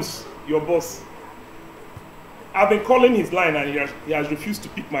Romanus, your boss? I've been calling his line and he has refused to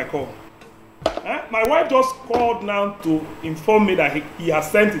pick my call. My wife just called now to inform me that he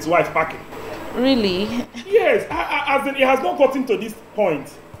has sent his wife packing. Really? Yes, as in he has not gotten to this point.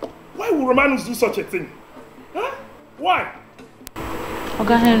 Why would Romanus do such a thing? Huh? Why?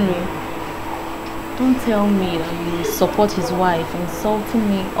 Oga Henry, don't tell me that you support his wife insulting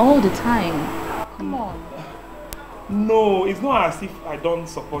me all the time. Come on. No, it's not as if I don't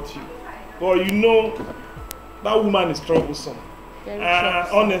support you. But you know, That woman is troublesome.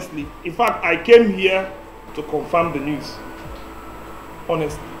 Honestly, in fact, I came here to confirm the news.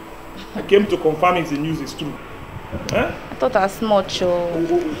 Honestly, I came to confirm if the news is true. I thought as much. We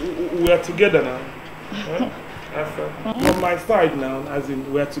are together now. From my side now, as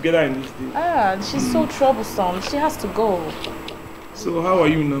in we are together in this deal. She's so troublesome. She has to go. So how are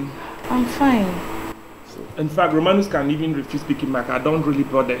you now? I'm fine. So, in fact, Romanus can even refuse speaking back. I don't really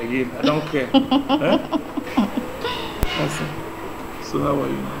bother again. I don't care. So how are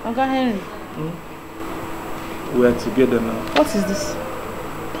you now? Uncle Henry. We are together now. What is this?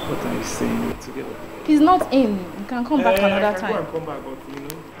 What are you saying? We're together. He's not in. You can come back another time. I can go and come back, but you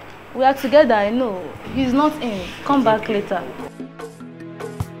know. We are together, I know. He's not in. Come back later.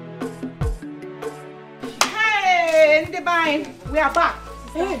 Hey, Ndebine, we are back.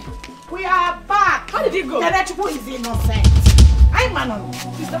 Hey, we are back. How did it go? Kenechukwu is innocent. I'm Manon.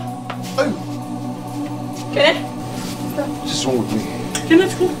 Sister. Kenneth? What's wrong with me?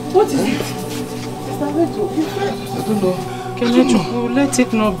 Kenechukwu, what is it? I don't know. Kenechukwu, let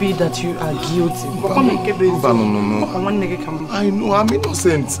it not be that you are guilty. No. I know, I'm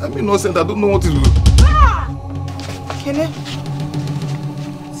innocent. I don't know what to do. Kenneth?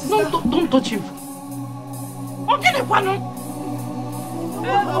 No, don't touch him. Okay, the panel.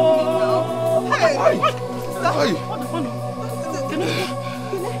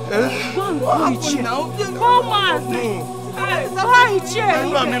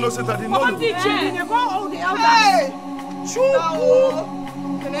 I'm innocent. I didn't know. Chukwu!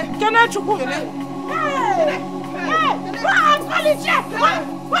 Kenneth Chukwu!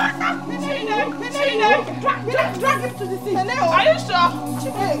 Drag him to the sea. Are you sure?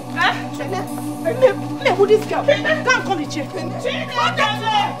 Who this girl? Go and call the chief. We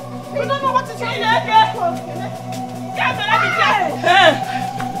don't know what is wrong.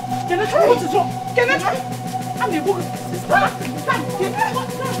 Kenneth, what is wrong? Kenneth, I'm your book.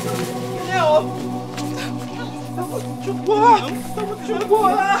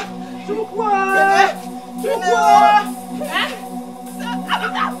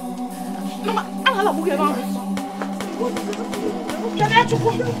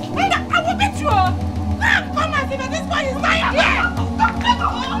 I will beat you. Come and see that this boy is lying here.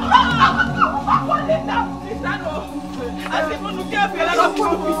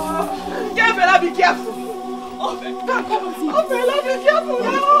 Be careful. Be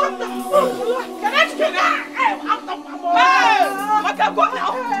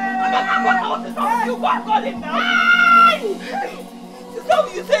So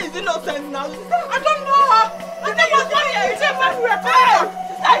you say it's innocent now? I don't know. I think you're funny. You say when we were playing.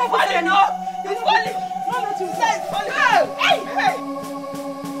 It's funny, no? It's funny. No, that you say it's funny. Hey.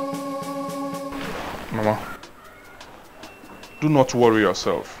 Mama, do not worry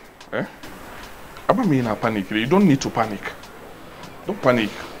yourself. Eh? I'm not in a panic. You don't need to panic. Don't panic.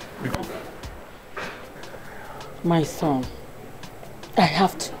 My son, I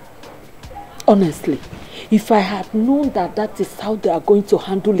have to. Honestly, if I had known that that is how they are going to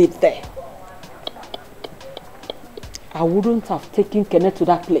handle it there, I wouldn't have taken Kenneth to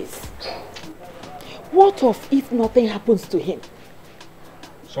that place. What if nothing happens to him?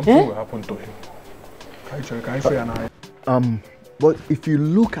 Something will happen to him. But if you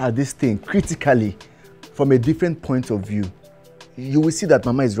look at this thing critically from a different point of view, you will see that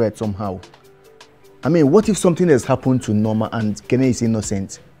Mama is right somehow. I mean, what if something has happened to Norma and Kenneth is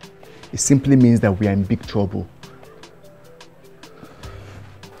innocent? It simply means that we are in big trouble.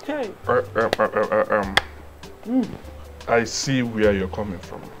 Hey. I see where you're coming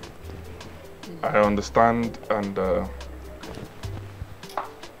from. I understand, and I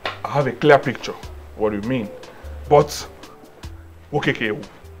have a clear picture what you mean. But woke you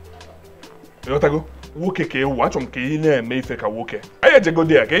go? Woke watch on Kine may fake a woke. I go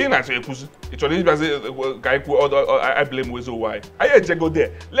there, Kayin as a pussy. It's only I blame with why. I go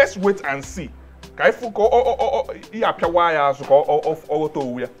there. Let's wait and see.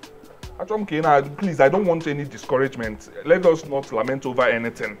 Please, I don't want any discouragement. Let us not lament over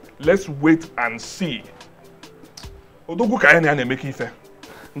anything. Let's wait and see. Odogu Kayana and make ife.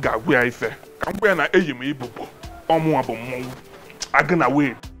 Gagwe ife. Kamwe na eyimi ibubu. Omu abum. Agana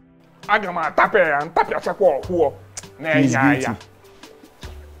way. Agama tape and tape achakwa huo. He's guilty.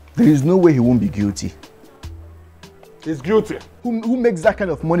 There is no way he won't be guilty. He's guilty. Who makes that kind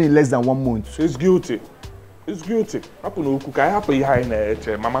of money in less than 1 month? He's guilty. He's guilty. Happen no kuka happen here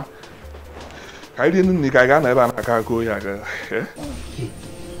in mama. I didn't think I got never go ya.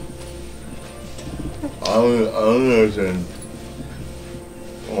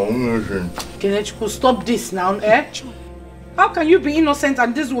 Kenechukwu, stop this now, eh? How can you be innocent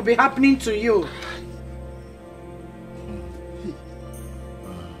and this will be happening to you?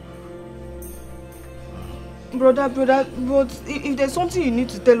 Brother, but if there's something you need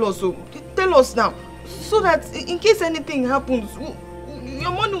to tell us, so tell us now. So that in case anything happens,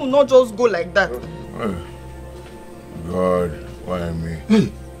 your money will not just go like that. God, why me?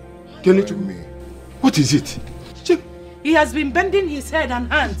 Hey, me? What is it? He has been bending his head and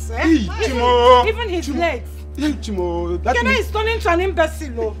hands. Eh? Hey, Chimo. Even his legs. Hey, Chimo. Kene is turning to an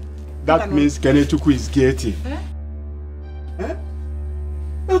imbecile. Oh. That means Kenechuku is guilty. Eh? Eh?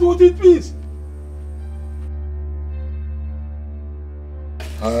 That's what it means.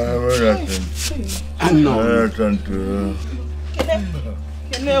 I know.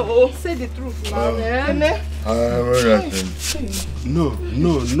 Kene, oh, say the truth now.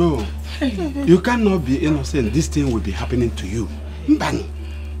 No. You cannot be innocent. This thing will be happening to you. Mbani.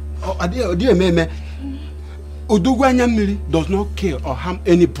 Dear Meme, Odugwanyamiri does not kill or harm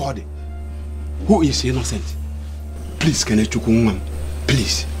anybody who is innocent. Please, Kenechuku,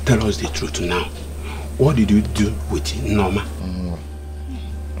 please tell us the truth now. What did you do with Norma?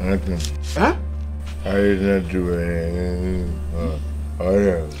 Nothing. Huh? I did not do anything.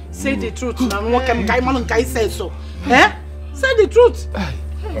 Say the truth now. What can Kai say so? Eh? Say the truth. I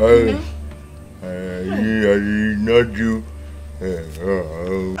did not do.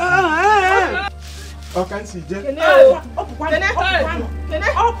 Oh, can see Jen.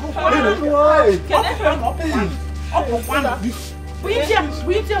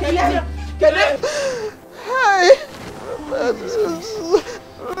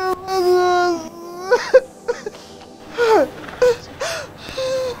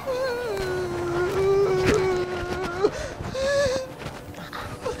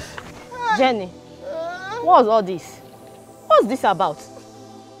 Jenny, what's all this? What's this about?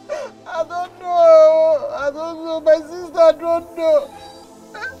 I don't know. My sister don't know.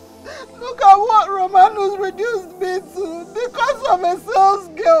 Look at what Romanus reduced me to because of a sales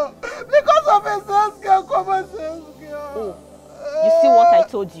girl. Common sales girl. Oh, you see what I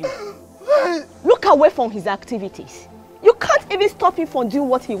told you? Look away from his activities. You can't even stop him from doing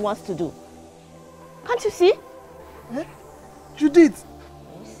what he wants to do. Can't you see? Eh? Judith!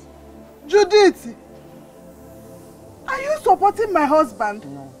 Are you supporting my husband?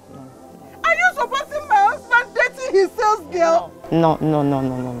 No. Are you supporting my husband dating his sales girl? No.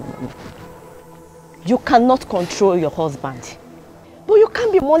 You cannot control your husband. But you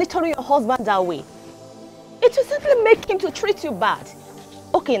can't be monitoring your husband that way. It will simply make him to treat you bad.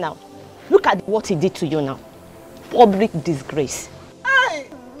 Okay now, look at what he did to you now. Public disgrace.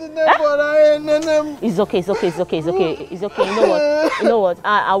 It's okay. You know what?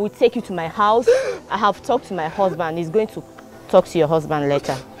 I will take you to my house. I have talked to my husband. He's going to talk to your husband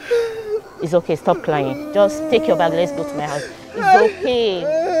later. It's okay. Stop crying. Just take your bag. Let's go to my house. It's okay.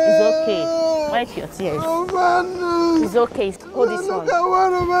 Wipe your tears. It's okay. Hold this one.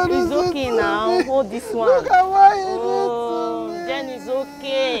 It's okay now. Hold this one. Oh, Jen, it's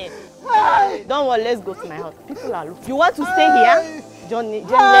okay. Don't worry. Let's go to my house. People are looking. You want to stay here? Jen,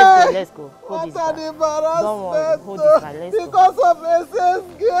 let's go. Hold this bag. Don't worry. Hold this bag. Let's go. Because of a sales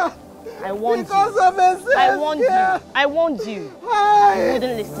girl. I warned you. I warned you. You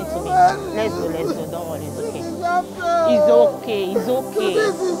wouldn't listen to me. Let's go. Don't worry, it's okay. It's okay.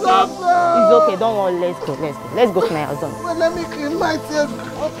 It's okay. Don't worry, let's go. Let's go to my house. Well, let me clean my tears.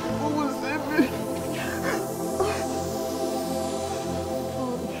 Who will save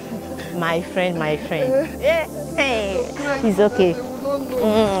me? My friend. Hey. It's okay.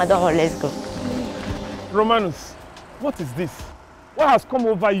 Don't worry, let's go. Romanus, what is this? What has come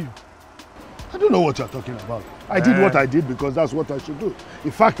over you? I don't know what you're talking about. I did what I did because that's what I should do.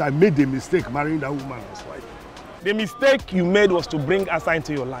 In fact, I made the mistake marrying that woman as wife. The mistake you made was to bring Asa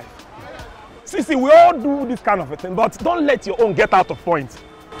into your life. See, we all do this kind of a thing, but don't let your own get out of point.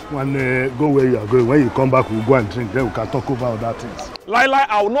 When go where you are going, when you come back, we'll go and drink, then we can talk about other things. Lila,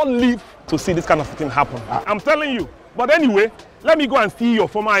 I will not live to see this kind of a thing happen. I'm telling you. But anyway, let me go and see your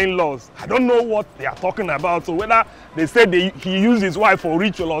former in-laws. I don't know what they are talking about, so whether they said he used his wife for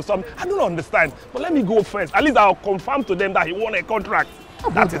ritual or something, I don't understand. But let me go first. At least I'll confirm to them that he won a contract.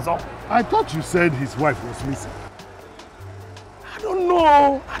 That is all. I thought you said his wife was missing. I don't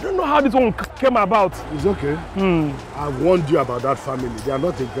know how this one came about. It's okay. I warned you about that family. They are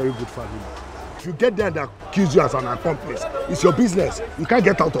not a very good family. If you get there and they accuse you as an accomplice, it's your business. You can't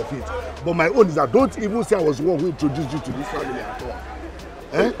get out of it. But my own is that don't even say I was the one who introduced you to this family at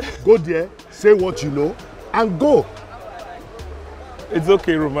all. Go there, say what you know, and go. It's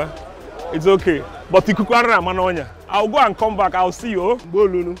okay, Roma. It's okay. But I'll go and come back. I'll see you.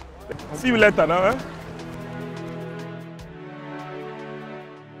 See you later now.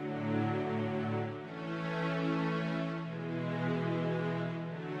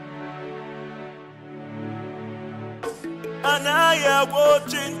 and I am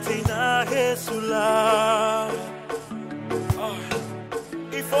watching Tina Hesula.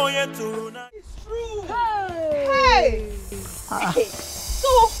 If I am to it's true. Hey.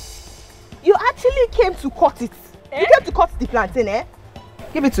 So you actually came to cut it. You came to cut the plantain, eh?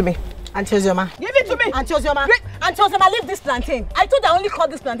 Give it to me. Auntie Ozioma. Give it to me. Auntie Ozioma. Auntie Ozioma, leave this plantain. I thought I only cut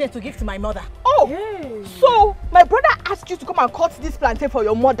this plantain to give to my mother. Oh, so my brother asked you to come and cut this plantain for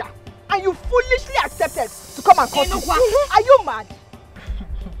your mother, and you foolishly accepted to come and cut it. Are you mad?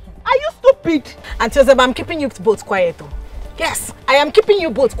 Are you stupid? Auntie Ozioma, I'm keeping you both quiet though. Yes, I am keeping you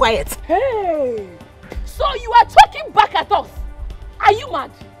both quiet. Hey! So you are talking back at us? Are you mad?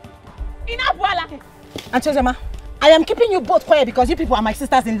 Enough, Wala. Auntie Ozioma, I am keeping you both quiet because you people are my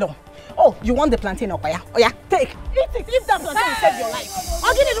sisters-in-law. Oh, you want the plantain, Okoya? Oh yeah, take. Eat it. If that plantain will save your life.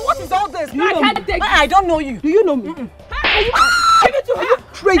 Agini, what is all this? I don't know you. Do you know me? Are you mad? Give it to her. Are you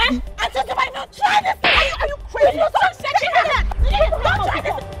crazy? Auntie Ozioma, I'm not trying this. Are you crazy?